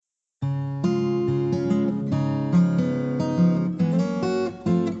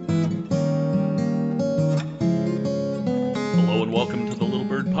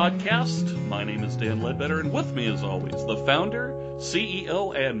podcast. My name is Dan Ledbetter, and with me, as always, the founder,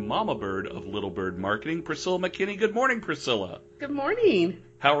 CEO, and mama bird of Little Bird Marketing, Priscilla McKinney. Good morning, Priscilla. Good morning.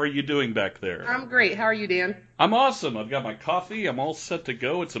 How are you doing back there? I'm great. How are you, Dan? I'm awesome. I've got my coffee. I'm all set to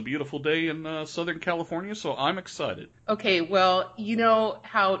go. It's a beautiful day in Southern California, so I'm excited. Okay, well, you know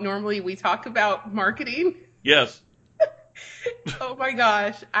how normally we talk about marketing? Yes. Oh my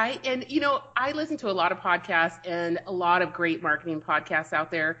gosh. I listen to a lot of podcasts and a lot of great marketing podcasts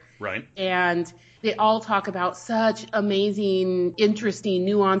out there. Right. And they all talk about such amazing, interesting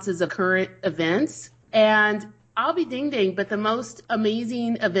nuances of current events. And I'll be ding, but the most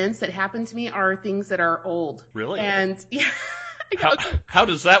amazing events that happen to me are things that are old. Really? And yeah. How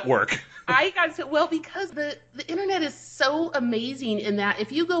does that work? Because the internet is so amazing in that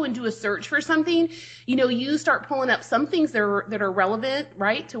if you go and do a search for something, you start pulling up some things that are relevant,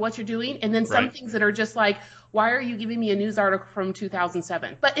 right, to what you're doing, and then some things that are just like, why are you giving me a news article from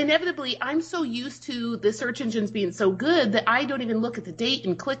 2007? But inevitably, I'm so used to the search engines being so good that I don't even look at the date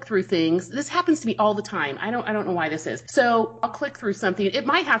and click through things. This happens to me all the time. I don't know why this is. So I'll click through something. It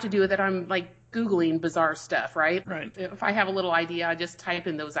might have to do with that I'm like Googling bizarre stuff, right? Right. If I have a little idea, I just type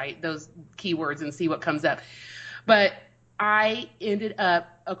in those keywords and see what comes up. But I ended up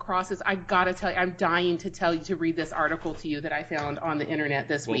across this. I gotta tell you, I'm dying to read this article to you that I found on the internet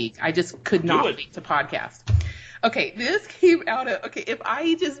this week. I just could not wait to podcast. Okay, this came out of, if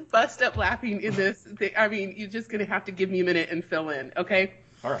I just bust up laughing in this thing, I mean, you're just gonna have to give me a minute and fill in, okay?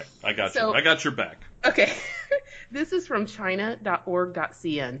 All right, I got you. I got your back. Okay, this is from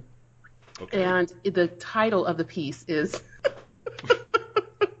china.org.cn. Okay. And the title of the piece is...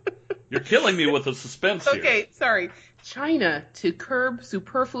 You're killing me with the suspense here. Okay, sorry. China to curb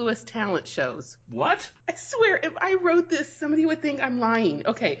superfluous talent shows. What? I swear, if I wrote this, somebody would think I'm lying.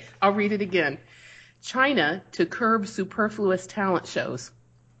 Okay, I'll read it again. China to curb superfluous talent shows.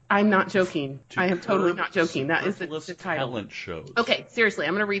 I'm not joking. I am totally not joking. That is the title. Talent shows. Okay, seriously,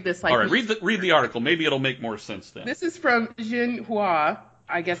 I'm going to read this like... All right, read the article. Maybe it'll make more sense then. This is from Xinhua.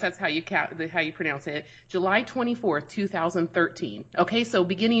 I guess that's how you pronounce it. July 24th, 2013. Okay, so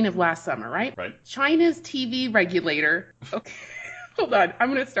beginning of last summer, right? Right. China's TV regulator. Okay, hold on.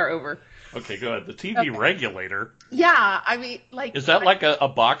 I'm going to start over. Okay, go ahead. The TV regulator? Yeah, I mean, like... Is that like a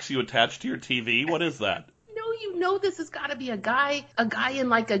box you attach to your TV? What is that? No, this has got to be a guy in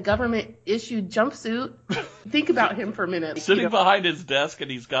like a government-issued jumpsuit. Think about him for a minute. Sitting behind his desk, and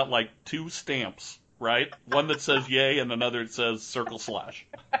he's got like two stamps. Right? One that says yay and another that says /.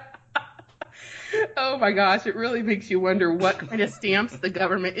 Oh my gosh, it really makes you wonder what kind of stamps the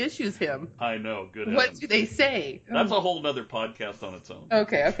government issues him. I know, good What heavens. do they say? That's a whole nother podcast on its own.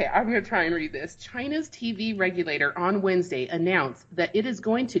 Okay, I'm going to try and read this. China's TV regulator on Wednesday announced that it is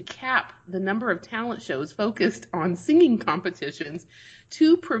going to cap the number of talent shows focused on singing competitions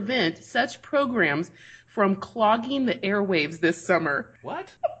to prevent such programs from clogging the airwaves this summer.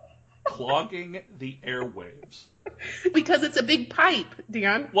 What? Clogging the airwaves. Because it's a big pipe,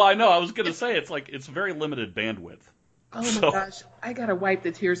 Dan. Well, I know. I was going to say it's very limited bandwidth. Oh my gosh. I got to wipe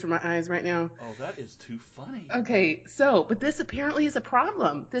the tears from my eyes right now. Oh, that is too funny. Okay, but this apparently is a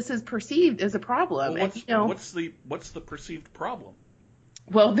problem. This is perceived as a problem. Well, what's the perceived problem?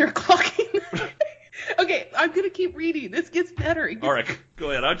 Well, they're clogging. Okay, I'm going to keep reading. This gets better. All right,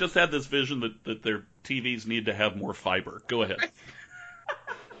 go ahead. I just had this vision that their TVs need to have more fiber. Go ahead.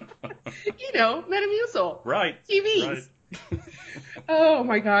 Metamucil. Right. TVs. Right. Oh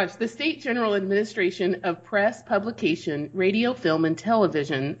my gosh. The State General Administration of Press, Publication, Radio, Film, and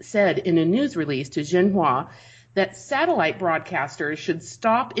Television said in a news release to Xinhua that satellite broadcasters should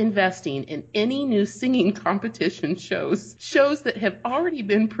stop investing in any new singing competition shows. Shows that have already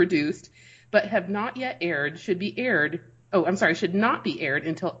been produced but have not yet aired should not be aired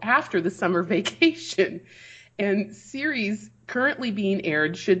until after the summer vacation. And series currently being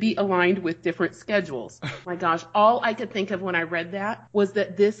aired should be aligned with different schedules. Oh my gosh, all I could think of when I read that was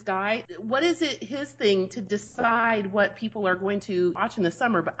that this guy, what is it his thing to decide what people are going to watch in the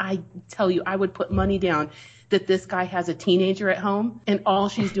summer? But I tell you, I would put money down that this guy has a teenager at home and all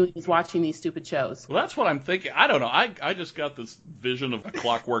she's doing is watching these stupid shows. Well, that's what I'm thinking. I don't know. I just got this vision of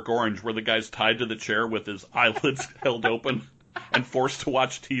Clockwork Orange where the guy's tied to the chair with his eyelids held open and forced to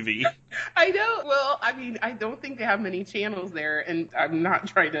watch TV. I know. Well, I mean, I don't think they have many channels there, and I'm not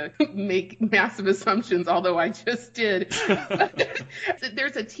trying to make massive assumptions, although I just did.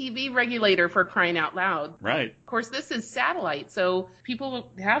 There's a TV regulator for crying out loud. Right. Of course, this is satellite, so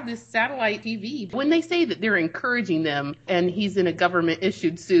people have this satellite TV. When they say that they're encouraging them, and he's in a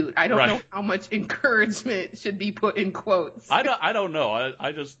government-issued suit, I don't know how much encouragement should be put in quotes. I don't know.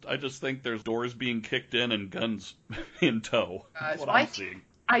 I just think there's doors being kicked in and guns in tow. That's what I'm seeing.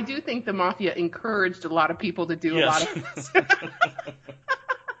 I do think the mafia encouraged a lot of people to do a lot of this.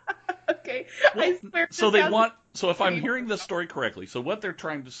 Okay. Well, I swear. so if I'm hearing this story correctly, so what they're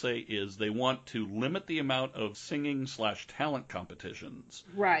trying to say is they want to limit the amount of singing/talent competitions.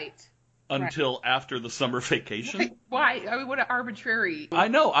 Right. Until after the summer vacation? Why? I mean, what an arbitrary. I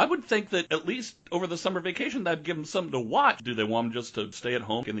know. I would think that at least over the summer vacation, that'd give them something to watch. Do they want them just to stay at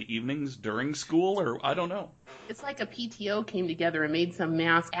home in the evenings during school, or I don't know. It's like a PTO came together and made some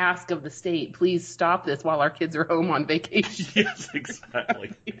mass ask of the state, please stop this while our kids are home on vacation. Yes,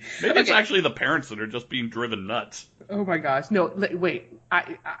 exactly. Maybe it's actually the parents that are just being driven nuts. Oh my gosh. No, wait.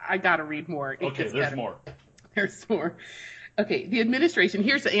 I got to read more. Okay, there's more. There's more. Okay, the administration,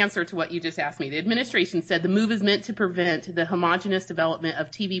 here's the answer to what you just asked me. The administration said the move is meant to prevent the homogenous development of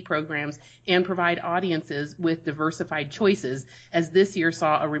TV programs and provide audiences with diversified choices, as this year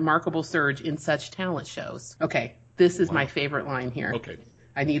saw a remarkable surge in such talent shows. Okay, this is my favorite line here. Okay.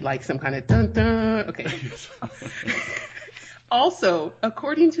 I need like some kind of dun-dun. Okay. Also,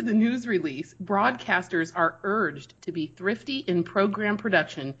 according to the news release, broadcasters are urged to be thrifty in program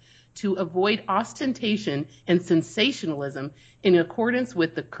production to avoid ostentation and sensationalism in accordance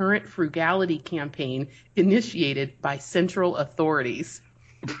with the current frugality campaign initiated by central authorities.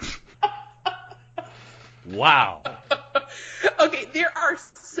 Wow. Okay, there are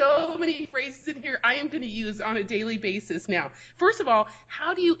so many phrases in here I am going to use on a daily basis now. First of all,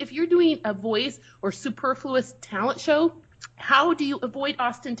 if you're doing a voice or superfluous talent show, how do you avoid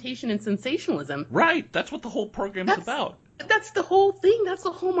ostentation and sensationalism? Right. That's what the whole program's about. That's the whole thing. That's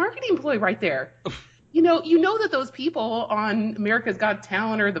the whole marketing ploy right there. You know that those people on America's Got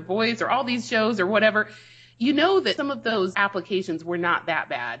Talent or The Voice or all these shows or whatever, you know that some of those applications were not that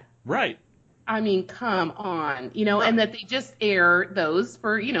bad. Right. I mean, come on, and that they just air those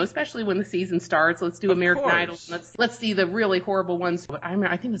for, especially when the season starts. Let's do American Idol. Let's see the really horrible ones.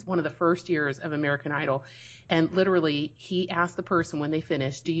 I think it's one of the first years of American Idol. And literally, he asked the person when they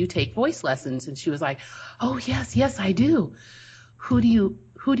finished, do you take voice lessons? And she was like, oh, yes, I do. Who do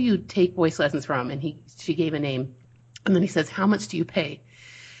you take voice lessons from? And she gave a name. And then he says, how much do you pay?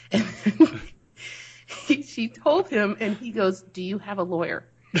 And she told him, and he goes, do you have a lawyer?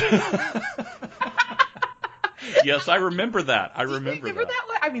 Yes, I remember that. I remember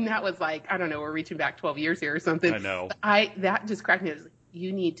that. I mean, that was like, I don't know, we're reaching back 12 years here or something. I know. That just cracked me up.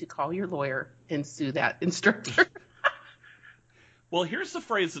 You need to call your lawyer and sue that instructor. Well, here's the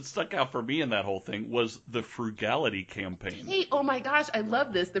phrase that stuck out for me in that whole thing was the frugality campaign. Hey, oh my gosh, I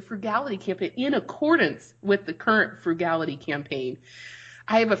love this. The frugality campaign, in accordance with the current frugality campaign.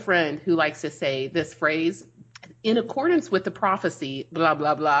 I have a friend who likes to say this phrase, in accordance with the prophecy, blah,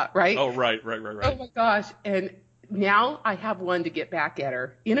 blah, blah, right? Oh, right. Oh my gosh. And now I have one to get back at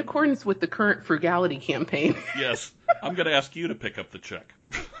her. In accordance with the current frugality campaign. Yes. I'm going to ask you to pick up the check.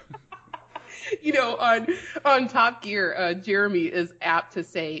 On Top Gear, Jeremy is apt to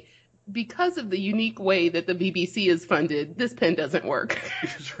say, because of the unique way that the BBC is funded, this pen doesn't work.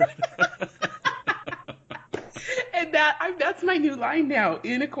 That's right. And that's my new line now.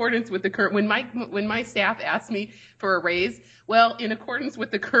 In accordance with the current, when my staff asks me for a raise, well, in accordance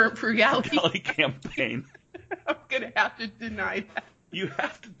with the current frugality campaign, I'm gonna have to deny that. You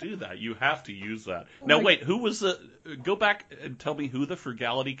have to do that. You have to use that. Now, wait, go back and tell me who the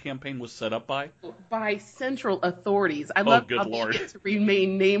frugality campaign was set up by? By central authorities. I love how they get to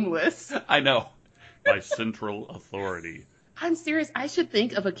remain nameless. I know. By central authority. I'm serious. I should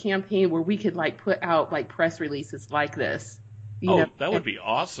think of a campaign where we could put out press releases like this. That would be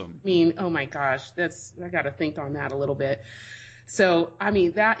awesome. I mean, oh my gosh, I got to think on that a little bit. So, I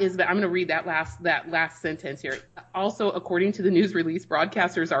mean, I'm going to read that last sentence here. Also, according to the news release,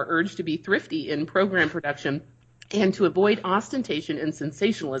 broadcasters are urged to be thrifty in program production and to avoid ostentation and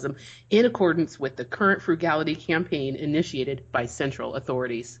sensationalism in accordance with the current frugality campaign initiated by central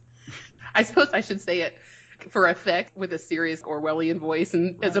authorities. I suppose I should say it for effect with a serious Orwellian voice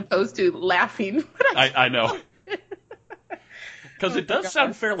as opposed to laughing. I know. Because it does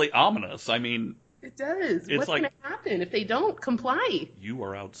sound fairly ominous. I mean, it does. What's going to happen if they don't comply? You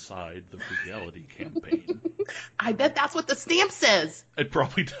are outside the frugality campaign. I bet that's what the stamp says. It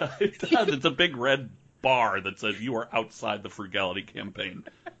probably does. It does. It's a big red bar that says you are outside the frugality campaign.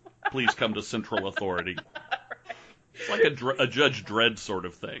 Please come to central authority. It's like a Judge Dredd sort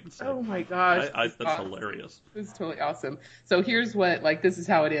of thing. So oh my gosh. That's awesome. Hilarious. It's totally awesome. So here's this is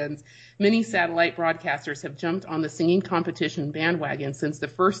how it ends. Many satellite broadcasters have jumped on the singing competition bandwagon since the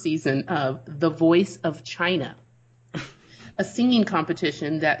first season of The Voice of China, a singing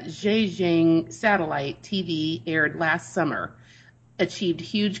competition that Zhejiang Satellite TV aired last summer, achieved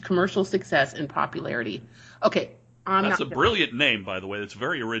huge commercial success and popularity. Okay, That's a brilliant name, by the way. It's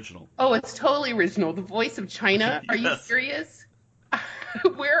very original. Oh, it's totally original. The Voice of China. Are you serious?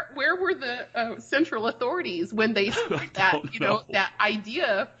 Where were the central authorities when they started that that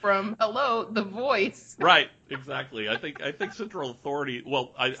idea from Hello, the Voice? Right, exactly. I think central authority.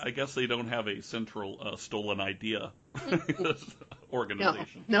 Well, I guess they don't have a central stolen idea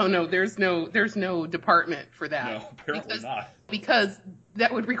organization. No. There's no department for that. No, apparently not. Because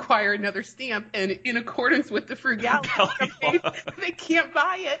that would require another stamp, and in accordance with the frugality law, they can't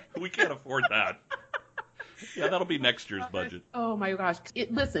buy it. We can't afford that. Yeah, that'll be next year's budget. Oh my gosh.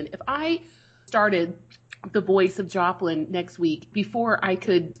 Listen, if I started the Voice of Joplin next week before I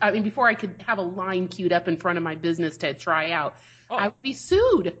could have a line queued up in front of my business to try out, I would be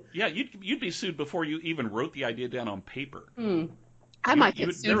sued. Yeah, you'd be sued before you even wrote the idea down on paper. I might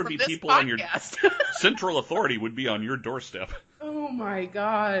get sued for this podcast. On your central authority would be on your doorstep. Oh my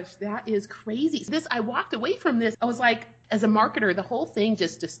gosh, that is crazy. I walked away from this. I was like, as a marketer, the whole thing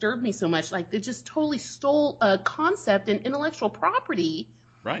just disturbed me so much. Like, they just totally stole a concept and intellectual property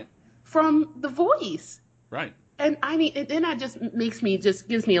from The Voice. Right. And I mean, then that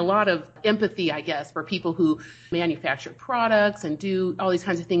gives me a lot of empathy, I guess, for people who manufacture products and do all these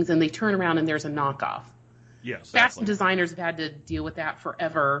kinds of things, and they turn around and there's a knockoff. Yes. Fashion designers have had to deal with that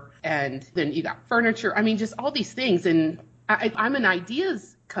forever. And then you got furniture. I mean, just all these things. And I'm an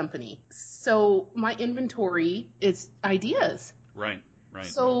ideas company. So my inventory is ideas. Right.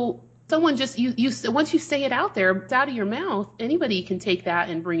 So someone just, once you say it out there, it's out of your mouth, anybody can take that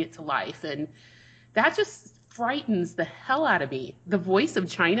and bring it to life. And that just frightens the hell out of me. The Voice of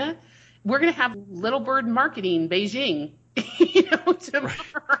China, we're going to have Little Bird Marketing Beijing, tomorrow.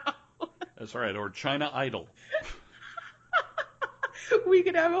 Right. That's right. Or China Idol. We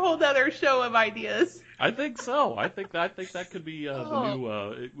could have a whole other show of ideas. I think so. I think that could be the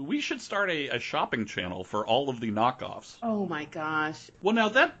new. We should start a shopping channel for all of the knockoffs. Oh my gosh. Well, now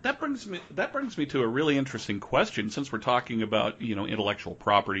that brings me to a really interesting question. Since we're talking about intellectual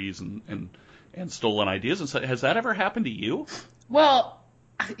properties and stolen ideas, and so, has that ever happened to you? Well,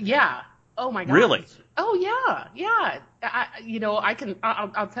 yeah. Oh my gosh. Really? Oh yeah.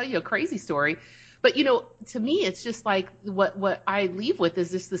 I'll tell you a crazy story. But, to me, it's just like what I leave with is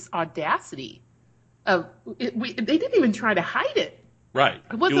just this audacity of they didn't even try to hide it. Right.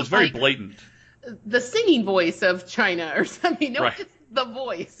 It was very blatant. The singing voice of China or something. No, right. It's the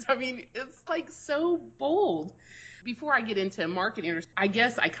voice. I mean, it's like so bold. Before I get into marketing, I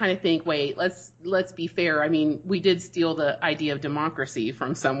guess I kind of think, wait, let's be fair. I mean, we did steal the idea of democracy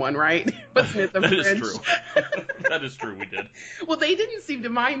from someone, right? Wasn't it the French? Is true. That is true, we did. Well, they didn't seem to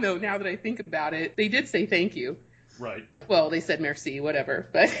mind, though, now that I think about it. They did say thank you. Right. Well, they said merci, whatever.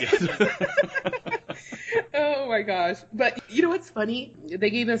 But oh, my gosh. But what's funny?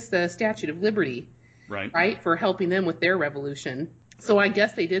 They gave us the Statue of Liberty, right, for helping them with their revolution. So I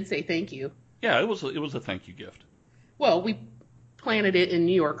guess they did say thank you. Yeah, it was a thank you gift. Well, we planted it in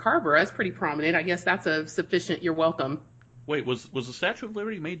New York Harbor. That's pretty prominent. I guess that's a sufficient you're welcome. Wait, was the Statue of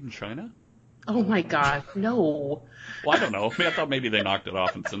Liberty made in China? Oh, my God, no. Well, I don't know. I thought maybe they knocked it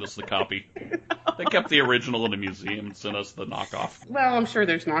off and sent us the copy. They kept the original in a museum and sent us the knockoff. Well, I'm sure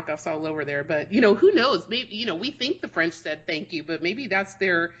there's knockoffs all over there. But, who knows? Maybe, we think the French said thank you, but maybe that's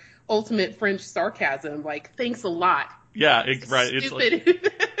their ultimate French sarcasm, like, thanks a lot. Yeah, right.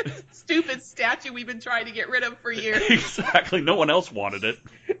 Stupid statue we've been trying to get rid of for years. Exactly. No one else wanted it.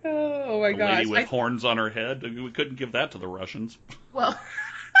 Oh, my gosh. A lady with horns on her head. We couldn't give that to the Russians. Well,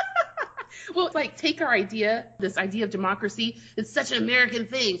 it's like, take our idea, this idea of democracy. It's such an American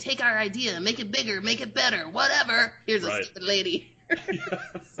thing. Take our idea, make it bigger, make it better, whatever. Here's a stupid lady.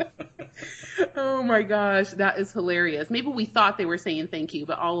 Oh my gosh, that is hilarious. Maybe we thought they were saying thank you,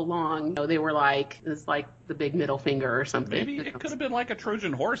 but all along, they were like, it's like the big middle finger or something. Maybe it could have been like a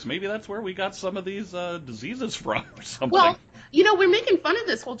Trojan horse. Maybe that's where we got some of these diseases from or something. Well, we're making fun of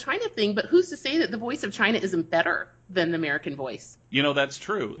this whole China thing, but who's to say that the Voice of China isn't better than the American voice? That's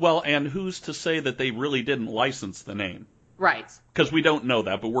true. Well, and who's to say that they really didn't license the name? Right. Because we don't know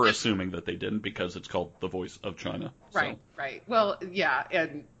that, but we're assuming that they didn't because it's called The Voice of China. Right, right. Well,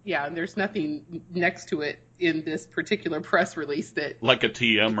 and there's nothing next to it in this particular press release that... Like a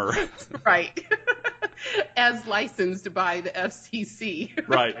TM or... Right. As licensed by the FCC.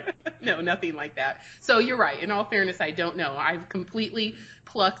 Right. No, nothing like that. So you're right. In all fairness, I don't know. I've completely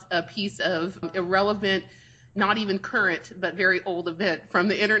plucked a piece of irrelevant, not even current, but very old event from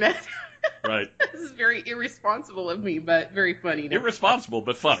the internet. Right. This is very irresponsible of me, but very funny. Irresponsible,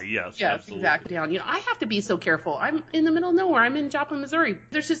 but funny, yes. Yes, absolutely. exactly. I have to be so careful. I'm in the middle of nowhere. I'm in Joplin, Missouri.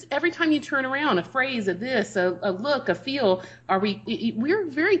 There's just every time you turn around, a phrase, a this, a look, a feel. We're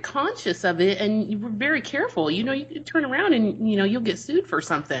very conscious of it, and we're very careful. You can turn around and you'll get sued for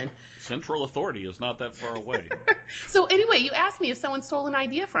something. Central Authority is not that far away. So anyway, you asked me if someone stole an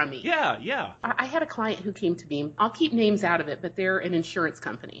idea from me. Yeah. I had a client who came to me. I'll keep names out of it, but they're an insurance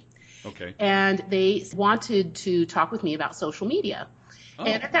company. Okay. And they wanted to talk with me about social media. Oh.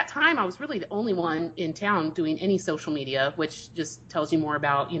 And at that time, I was really the only one in town doing any social media, which just tells you more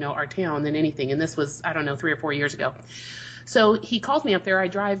about, our town than anything. And this was, 3 or 4 years ago. So he calls me up there. I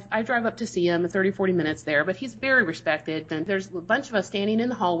drive up to see him, 30, 40 minutes there, but he's very respected. And there's a bunch of us standing in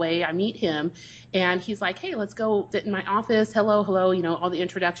the hallway. I meet him, and he's like, hey, let's go sit in my office. Hello, all the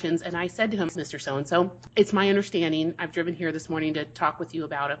introductions. And I said to him, Mr. So-and-so, it's my understanding, I've driven here this morning to talk with you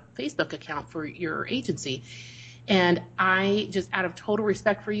about a Facebook account for your agency. And I just, out of total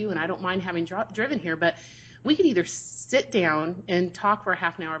respect for you, and I don't mind having driven here, but we could either sit down and talk for a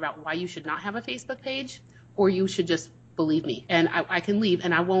half an hour about why you should not have a Facebook page, or you should just believe me, and I can leave,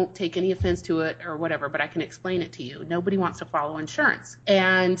 and I won't take any offense to it or whatever, but I can explain it to you. Nobody wants to follow insurance.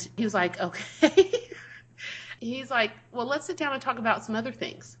 And he was like, okay. He's like, well, let's sit down and talk about some other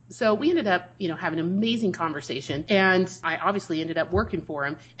things. So we ended up, having an amazing conversation, and I obviously ended up working for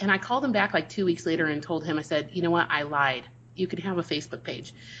him. And I called him back like 2 weeks later and told him, I said, you know what, I lied. You can have a Facebook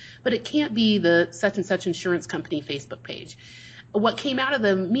page, but it can't be the such and such insurance company Facebook page. What came out of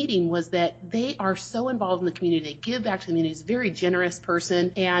the meeting was that they are so involved in the community. They give back to the community. He's a very generous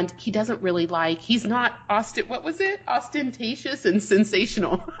person, and he doesn't really he's not ostentatious and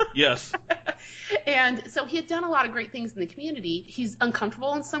sensational. Yes. And so he had done a lot of great things in the community. He's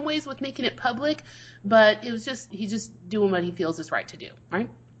uncomfortable in some ways with making it public, but he's just doing what he feels is right to do, right?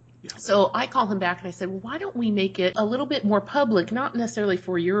 Yeah. So I called him back and I said, well, why don't we make it a little bit more public, not necessarily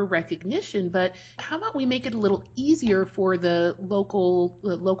for your recognition, but how about we make it a little easier for the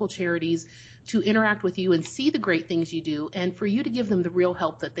local charities to interact with you and see the great things you do, and for you to give them the real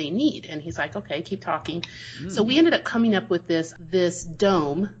help that they need. And he's like, okay, keep talking. So we ended up coming up with this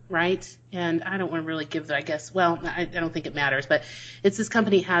dome, right? And I don't want to really give I don't think it matters, but it's this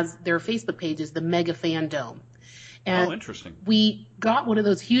company has their Facebook page is the Mega Fan Dome. And interesting. We got one of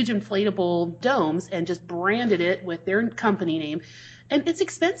those huge inflatable domes and just branded it with their company name. And it's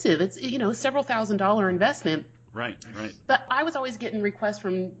expensive. It's, several $1,000 investment. Right. But I was always getting requests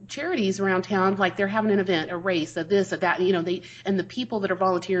from charities around town, like they're having an event, a race, a this, a that, and the people that are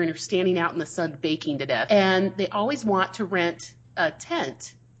volunteering are standing out in the sun baking to death. And they always want to rent a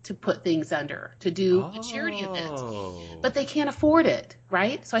tent to put things under, to do a charity event. But they can't afford it,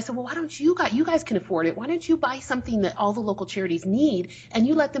 right? So I said, well, why don't you guys can afford it. Why don't you buy something that all the local charities need and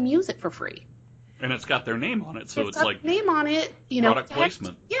you let them use it for free? And it's got their name on it, so it's like name on it, product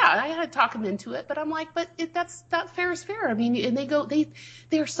placement. I had to talk them into it, but I'm like, that's not fair is fair. I mean, and they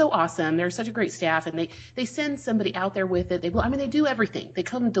are so awesome. They're such a great staff, and they send somebody out there with it. They do everything. They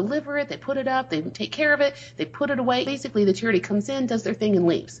come and deliver it. They put it up. They take care of it. They put it away. Basically, the charity comes in, does their thing, and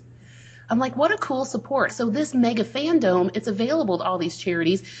leaves. I'm like, what a cool support. So this Mega Fan Dome, it's available to all these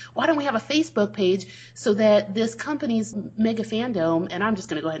charities. Why don't we have a Facebook page so that this company's Mega Fan Dome, and I'm just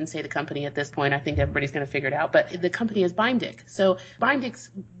going to go ahead and say the company at this point. I think everybody's going to figure it out. But the company is Beimdick. So Beimdick's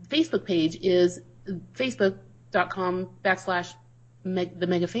Facebook page is facebook.com/the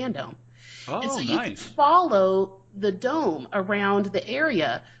Mega Fan Dome. Oh, and so nice. You can follow the dome around the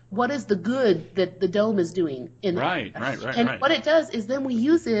area. What is the good that the dome is doing in the Right. And what it does is then we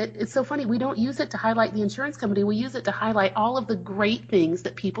use it. It's so funny. We don't use it to highlight the insurance company. We use it to highlight all of the great things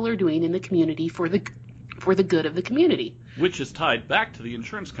that people are doing in the community for the good of the community. Which is tied back to the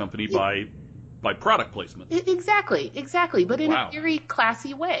insurance company by product placement. Exactly. But in a very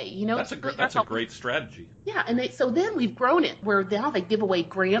classy way. That's a great strategy. Yeah, and so then we've grown it where now they give away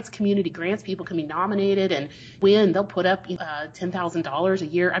grants, community grants. People can be nominated and win. They'll put up $10,000 a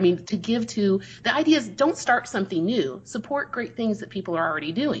year. I mean, to give to the idea is don't start something new. Support great things that people are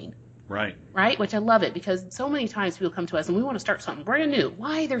already doing. Right. Which I love it because so many times people come to us and we want to start something brand new.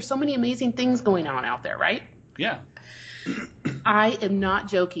 Why? There's so many amazing things going on out there, right? Yeah. I am not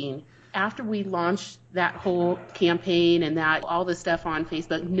joking. After we launched that whole campaign and all this stuff on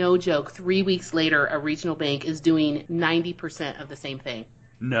Facebook, no joke, 3 weeks later, a regional bank is doing 90% of the same thing.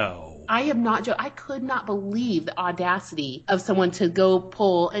 No. I am not joking. I could not believe the audacity of someone to go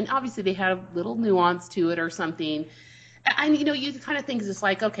pull, and obviously they had a little nuance to it or something. And, you kind of think it's just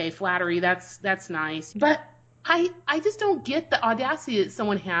like, okay, flattery, that's nice. But I just don't get the audacity that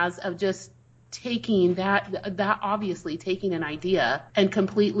someone has of just taking that obviously taking an idea and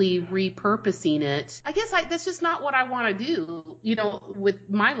completely repurposing it. I guess that's just not what I want to do. With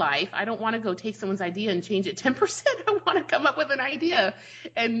my life, I don't want to go take someone's idea and change it 10%. I want to come up with an idea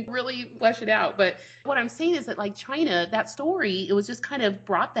and really flesh it out. But what I'm saying is that like China, that story, it was just kind of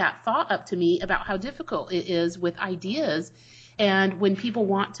brought that thought up to me about how difficult it is with ideas. And when people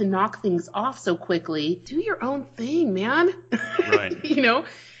want to knock things off so quickly, do your own thing, man. Right.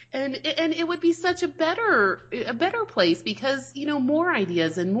 And it would be such a better place because, more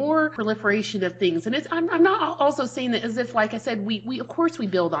ideas and more proliferation of things. And I'm not also saying that as if, like I said, we of course we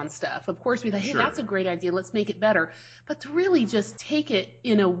build on stuff. Of course we think, hey, that's a great idea. Let's make it better. But to really just take it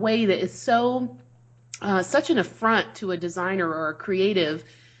in a way that is so such an affront to a designer or a creative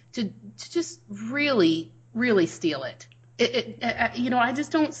to just really, really steal it. I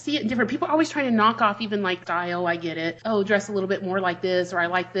just don't see it different. People are always trying to knock off even like style. I get it. Oh, dress a little bit more like this, or I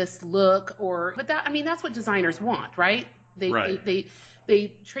like this look, but that's what designers want, right?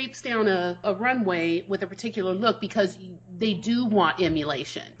 They traipse down a runway with a particular look because they do want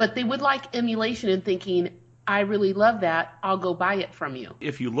emulation, but they would like emulation in thinking, I really love that. I'll go buy it from you.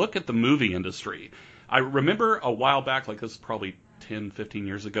 If you look at the movie industry, I remember a while back, like this is probably 10, 15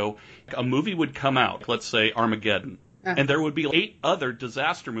 years ago, a movie would come out, let's say Armageddon. And there would be 8 other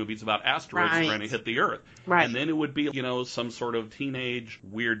disaster movies about asteroids trying to hit the Earth. Right. And then it would be, some sort of teenage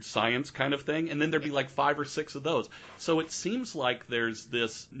weird science kind of thing. And then there'd be like 5 or 6 of those. So it seems like there's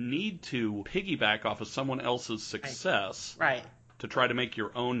this need to piggyback off of someone else's success to try to make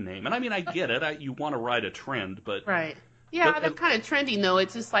your own name. And I mean, I get it. You want to ride a trend, but... Right. Yeah, that's kind of trending, though.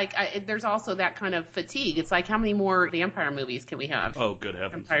 It's just like there's also that kind of fatigue. It's like, how many more vampire movies can we have? Oh, good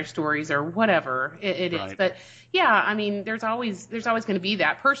heavens. Vampire stories or whatever it is. But, yeah, I mean, there's always going to be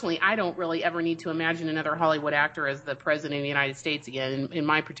that. Personally, I don't really ever need to imagine another Hollywood actor as the president of the United States again in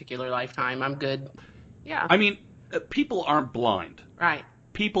my particular lifetime. I'm good. Yeah. I mean, people aren't blind. Right.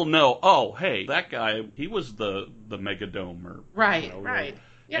 People know, oh, hey, that guy, he was the Megadome. Or, right.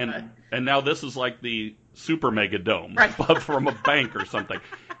 Yeah. And now this is like the super mega dome from a bank or something.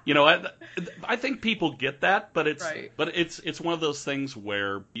 I think people get that, but it's one of those things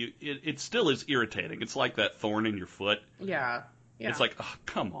where it still is irritating. It's like that thorn in your foot. Yeah. It's like, oh,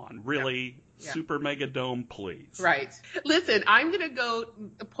 come on, really? Yeah. Super mega dome, please. Right. Listen, I'm going to go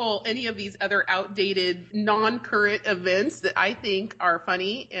pull any of these other outdated, non-current events that I think are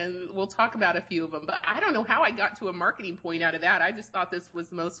funny, and we'll talk about a few of them. But I don't know how I got to a marketing point out of that. I just thought this was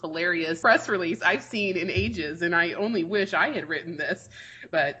the most hilarious press release I've seen in ages, and I only wish I had written this.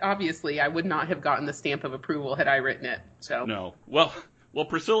 But obviously, I would not have gotten the stamp of approval had I written it. So no. Well,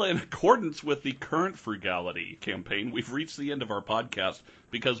 Priscilla, in accordance with the current frugality campaign, we've reached the end of our podcast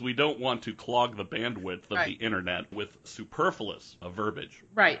because we don't want to clog the bandwidth of the internet with superfluous verbiage.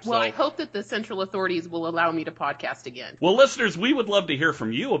 Right. Well, I hope that the central authorities will allow me to podcast again. Well, listeners, we would love to hear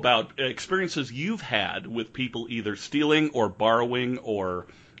from you about experiences you've had with people either stealing or borrowing or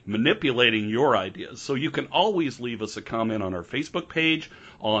manipulating your ideas. So you can always leave us a comment on our Facebook page,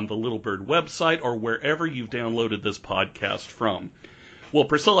 on the Little Bird website, or wherever you've downloaded this podcast from. Well,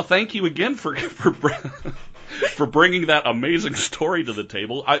 Priscilla, thank you again for bringing that amazing story to the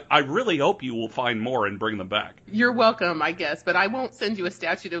table. I really hope you will find more and bring them back. You're welcome, I guess, but I won't send you a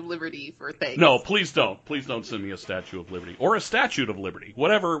Statue of Liberty for things. No, please don't. Please don't send me a Statue of Liberty or a Statue of Liberty.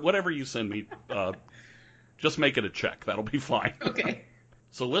 Whatever you send me, just make it a check. That'll be fine. Okay.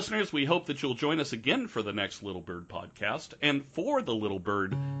 So, listeners, we hope that you'll join us again for the next Little Bird podcast. And for the Little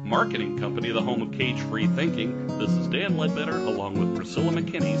Bird Marketing Company, the home of cage-free thinking, this is Dan Ledbetter, along with Priscilla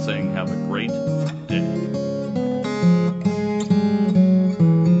McKinney, saying have a great day.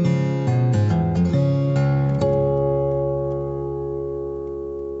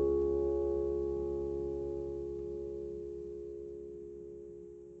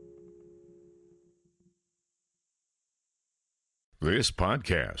 This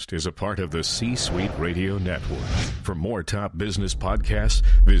podcast is a part of the C-Suite Radio Network. For more top business podcasts,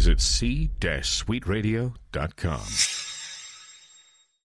 visit c-suiteradio.com.